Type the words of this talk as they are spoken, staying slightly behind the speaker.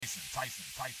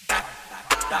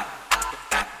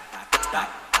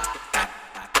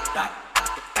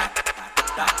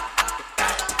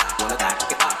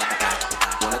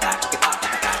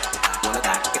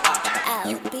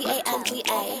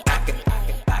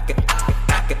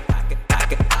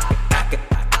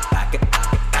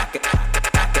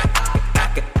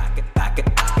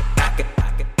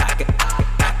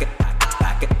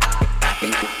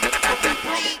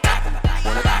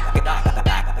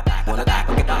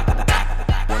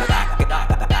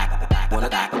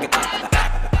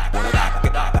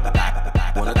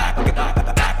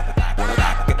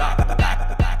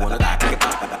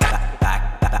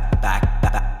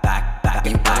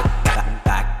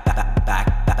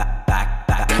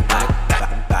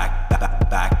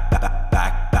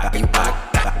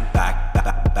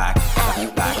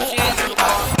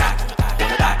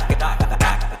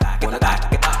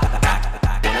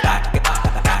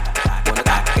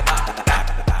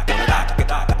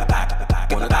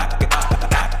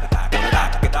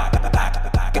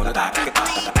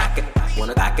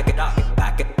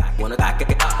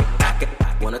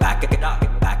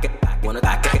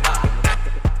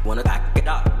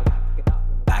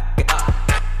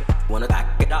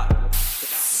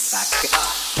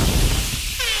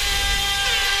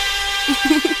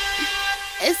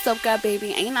It's up, God,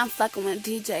 baby. Ain't I fucking with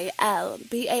DJ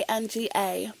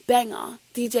L-Banga, banger,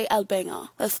 DJ L-Banga.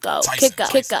 Let's go. Kick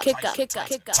up.